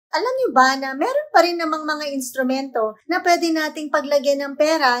Alam niyo ba na meron pa rin namang mga instrumento na pwede nating paglagyan ng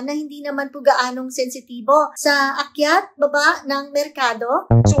pera na hindi naman po gaanong sensitibo sa akyat, baba ng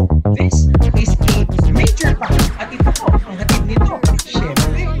merkado? So, this is a major fact. At ito po, ang hatid nito,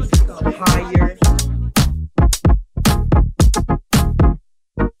 syempre, higher.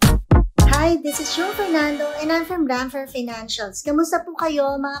 Hi, this is Joe Fernando and I'm from Ramfer Financials. Kamusta po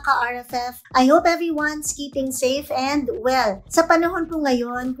kayo mga ka-RFF? I hope everyone's keeping safe and well. Sa panahon po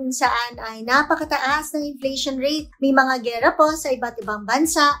ngayon kung saan ay napakataas ng inflation rate, may mga gera po sa iba't ibang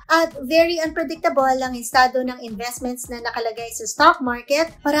bansa at very unpredictable ang estado ng investments na nakalagay sa stock market,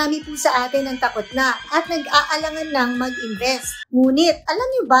 marami po sa atin ang takot na at nag-aalangan ng mag-invest. Ngunit, alam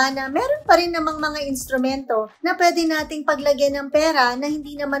niyo ba na meron pa rin namang mga instrumento na pwede nating paglagyan ng pera na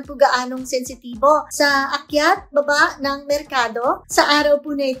hindi naman po gaanong sensitibo sa akyat, baba ng merkado? Sa araw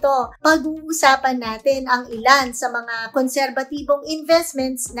po na ito, pag-uusapan natin ang ilan sa mga konserbatibong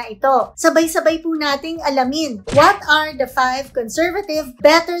investments na ito. Sabay-sabay po nating alamin what are the 5 conservative,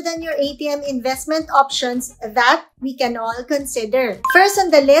 better than your ATM investment options that we can all consider. First on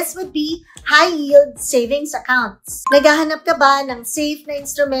the list would be high-yield savings accounts. Naghahanap ka ba ng safe na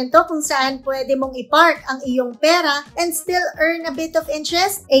instrumento kung saan pwede mong ipark ang iyong pera and still earn a bit of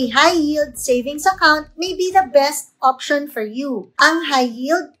interest? A high-yield savings account may be the best option for you. Ang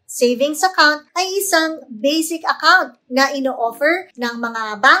high-yield savings account ay isang basic account na ino-offer ng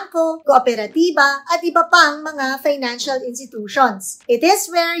mga bangko, kooperatiba, at iba pang mga financial institutions. It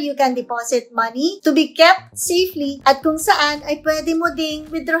is where you can deposit money to be kept safely at kung saan ay pwede mo ding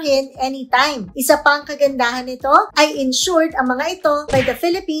withdrawin anytime. Isa pang kagandahan nito ay insured ang mga ito by the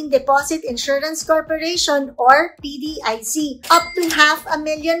Philippine Deposit Insurance Corporation or PDIC up to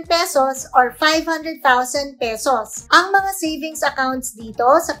 500,000 pesos or 500,000 pesos. Ang mga savings accounts dito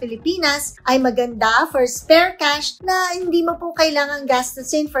sa Pilipinas ay maganda for spare cash na hindi mo po kailangang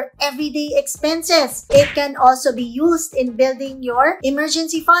gastusin for everyday expenses. It can also be used in building your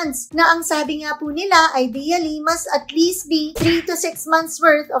emergency funds na ang sabi nga po nila, ideally must at least be 3 to 6 months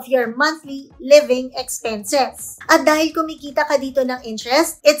worth of your monthly living expenses. At dahil kumikita ka dito ng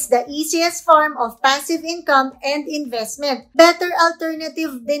interest, it's the easiest form of passive income and investment. Better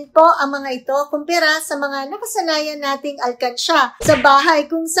alternative din po ang mga ito kumpara sa mga nakasanayan nating alkansya sa bahay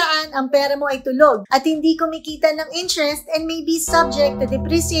kung saan ang pera mo ay tulog at hindi kumikita ng interest and may be subject to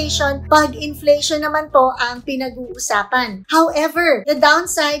depreciation pag inflation naman po ang pinag-uusapan. However, the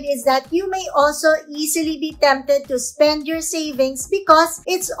downside is that you may also easily be tempted to spend your savings because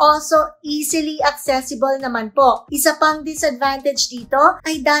it's also easily accessible naman po. Isa pang disadvantage dito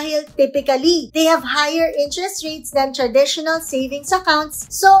ay dahil typically they have higher interest rates than traditional savings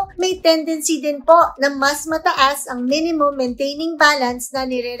accounts, so may tendency din po na mas mataas ang minimum maintaining balance na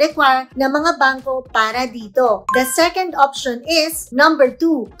nire-require ng mga bangko para dito. The second option is number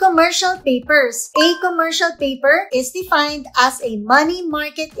 2, commercial papers. A commercial paper is defined as a money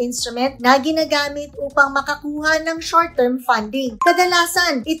market instrument na ginagamit upang makakuha ng short-term funding.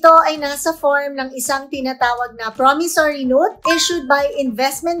 Kadalasan, ito ay nasa form ng isang tinatawag na promissory note issued by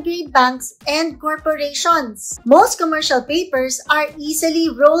investment-grade banks and corporations. Most commercial papers are easily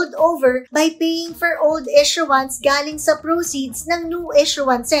rolled over by paying for old issuance galing sa proceeds ng new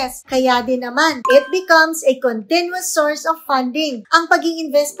issuances. Kaya din naman, it becomes a continuous source of funding. Ang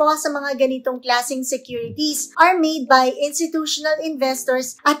pag-i-invest po sa mga ganitong klaseng securities are made by institutional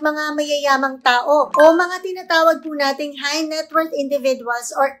investors at mga mayayamang tao o mga tinatawag po nating high net worth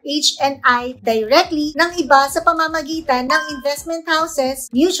individuals or HNI directly ng iba sa pamamagitan ng investment houses,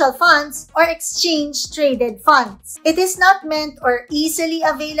 mutual funds, or exchange-traded funds. It is not meant or easily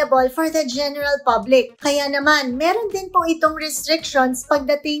available for the general public. Kaya naman, meron din po itong restrictions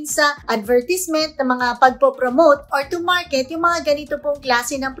pagdating sa advertisement ng mga pagpo-promote or to market yung mga ganito pong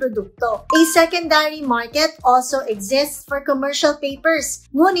klase ng produkto. A secondary market also exists for commercial papers.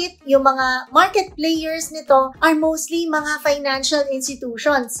 Ngunit, yung mga market players nito are mostly mga financial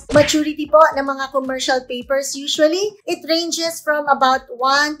institutions. Maturity po ng mga commercial papers usually, it ranges from about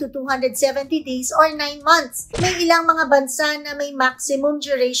 1 to 270 days or 9 months. May ilang mga bansa na may maximum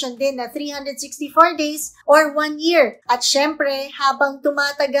duration din na 364 days or 1 year. At syempre, habang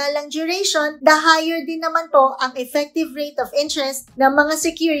tumatagal ang duration, the higher din naman po ang effective rate of interest ng mga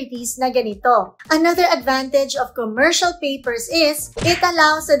securities na ganito. Another advantage of commercial papers is it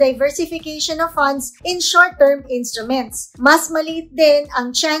allows the diversification of funds in short-term instruments. Mas maliit din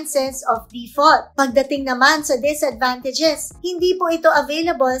ang chances of default. Pagdating naman sa disadvantages, hindi po ito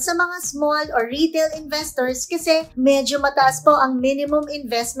available sa mga small or retail investors kasi medyo mataas po ang minimum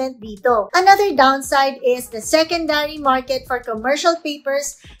investment dito. Another downside is the secondary market for commercial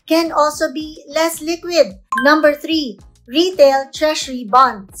papers can also be less liquid. Number 3, retail treasury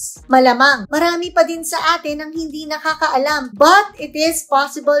bonds. Malamang, marami pa din sa atin ang hindi nakakaalam, but it is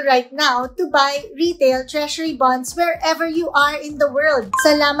possible right now to buy retail treasury bonds wherever you are in the world.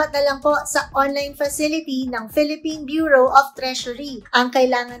 Salamat na lang po sa online facility ng Philippine Bureau of Treasury. Ang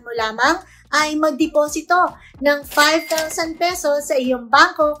kailangan mo lamang ay magdeposito ng 5,000 pesos sa iyong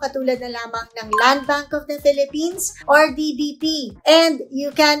bangko katulad na lamang ng Land Bank of the Philippines or DBP. And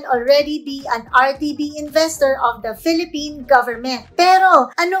you can already be an RTB investor of the Philippine government. Pero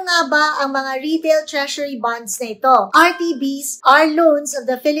ano nga ba ang mga retail treasury bonds na ito? RTBs are loans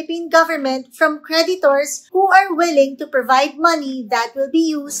of the Philippine government from creditors who are willing to provide money that will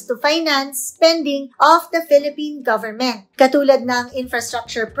be used to finance spending of the Philippine government. Katulad ng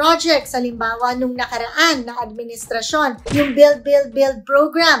infrastructure projects, halimbawa nung nakaraan na administrasyon, yung Build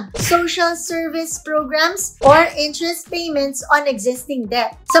program, social service programs, or interest payments on existing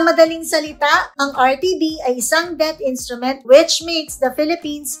debt. Sa madaling salita, ang RTB ay isang debt instrument which makes the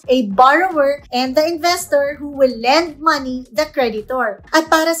Philippines a borrower and the investor who will lend money the creditor. At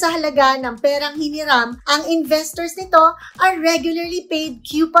para sa halaga ng perang hiniram, ang investors nito are regularly paid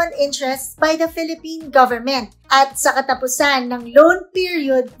coupon interest by the Philippine government. At sa katapusan ng loan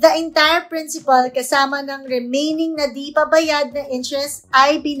period, the entire principal kasama ng remaining na di pa bayad na interest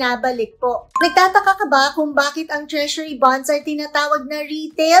ay binabalik po. Nagtataka ka ba kung bakit ang treasury bonds ay tinatawag na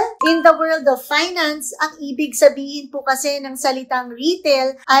retail? In the world of finance, ang ibig sabihin po kasi ng salitang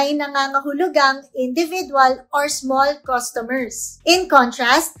retail ay nangangahulugang individual or small customers. In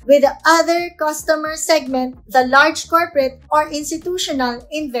contrast with the other customer segment, the large corporate or institutional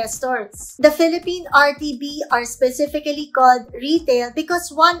investors. The Philippine RTB are specifically called retail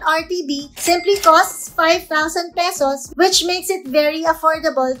because one RTB simply costs 5,000 pesos, which makes it very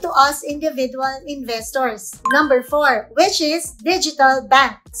affordable to us individual investors. Number 4, which is digital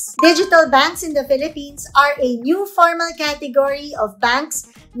banks. Digital banks in the Philippines are a new formal category of banks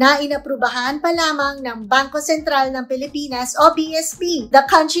na inaprubahan pa lamang ng Bangko Sentral ng Pilipinas o BSP, the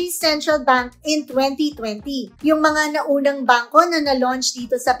country's central bank in 2020. Yung mga naunang bangko na na-launch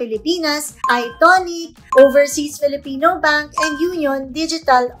dito sa Pilipinas ay Tonic, Overseas Filipino Bank, and Union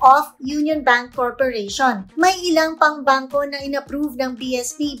Digital of Union Bank Corporation. May ilang pang bangko na inapprove ng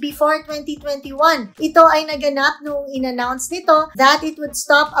BSP before 2021. Ito ay naganap noong in-announce nito that it would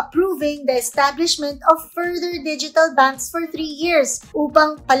stop approving the establishment of further digital banks for 3 years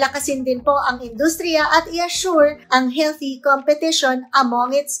upang palakasin din po ang industriya at i-assure ang healthy competition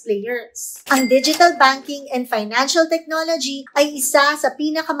among its players. Ang digital banking and financial technology ay isa sa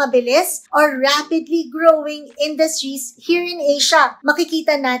pinakamabilis or rapidly growing industries here in Asia.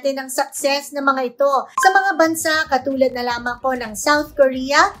 Makikita natin ang success ng mga ito sa mga bansa katulad na lamang po ng South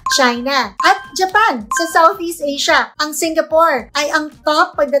Korea, China, at Japan sa Southeast Asia. Ang Singapore ay ang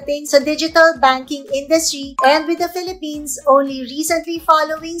top pagdating sa digital banking industry, and with the Philippines only recently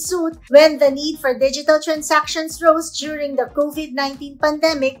following suit when the need for digital transactions rose during the COVID-19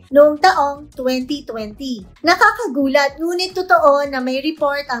 pandemic noong taong 2020. Nakakagulat, ngunit totoo na may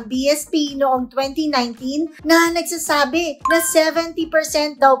report ang BSP noong 2019 na nagsasabi na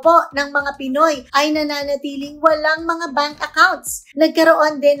 70% daw po ng mga Pinoy ay nananatiling walang mga bank accounts.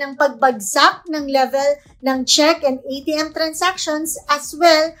 Nagkaroon din ng pagbagsak ng level ng check and ATM transactions as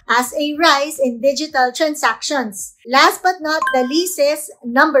well as a rise in digital transactions. Last but not the least is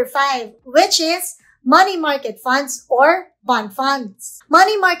number 5, which is money market funds or bond funds.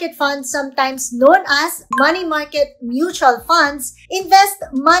 Money market funds, sometimes known as money market mutual funds, invest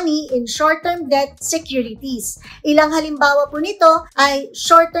money in short-term debt securities. Ilang halimbawa po nito ay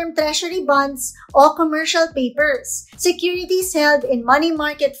short-term treasury bonds o commercial papers. Securities held in money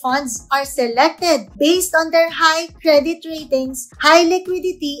market funds are selected based on their high credit ratings, high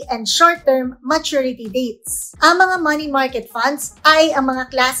liquidity, and short-term maturity dates. Ang mga money market funds ay ang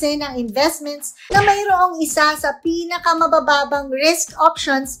mga klase ng investments na mayroong isa sa pinakamabababang risk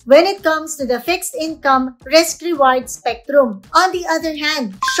options when it comes to the fixed income risk-reward spectrum. On the other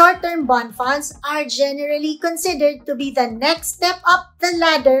hand, short-term bond funds are generally considered to be the next step up the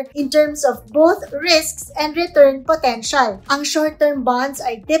ladder in terms of both risks and return potential. Ang short-term bonds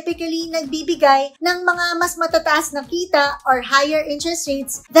ay typically nagbibigay ng mga mas matataas na kita or higher interest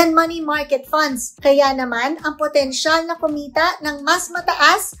rates than money market funds. Kaya naman, ang potensyal na kumita ng mas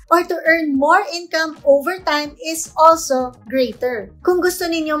mataas or to earn more income over time is also greater. Kung gusto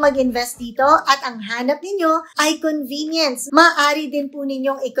ninyo mag-invest dito at ang hanap ninyo ay convenience, maaari din po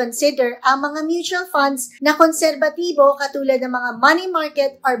ninyong i-consider ang mga mutual funds na konserbatibo katulad ng mga money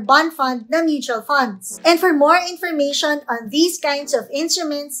market or bond fund na mutual funds. And for more information on these kinds of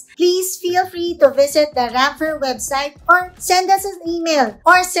instruments, please feel free to visit the Ramfer website or send us an email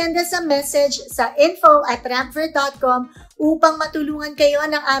or send us a message sa info@ramfer.com upang matulungan kayo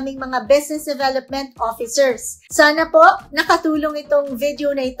ng aming mga business development officers. Sana po nakatulong itong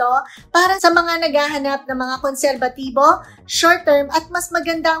video na ito para sa mga naghahanap ng mga konserbatibo, short-term at mas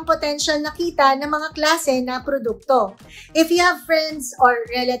maganda ang potential na kita ng mga klase na produkto. If you have friends or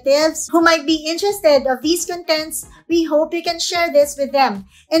relatives who might be interested of these contents, we hope you can share this with them.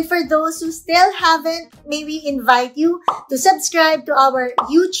 And for those who still haven't, may we invite you to subscribe to our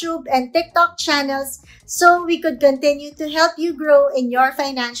YouTube and TikTok channels so we could continue to help you grow in your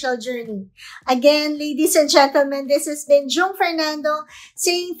financial journey. Again, ladies and gentlemen, this has been Jung Fernando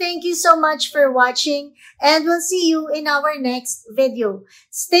saying thank you so much for watching, and we'll see you in our next video.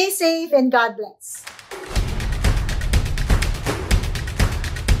 Stay safe and God bless.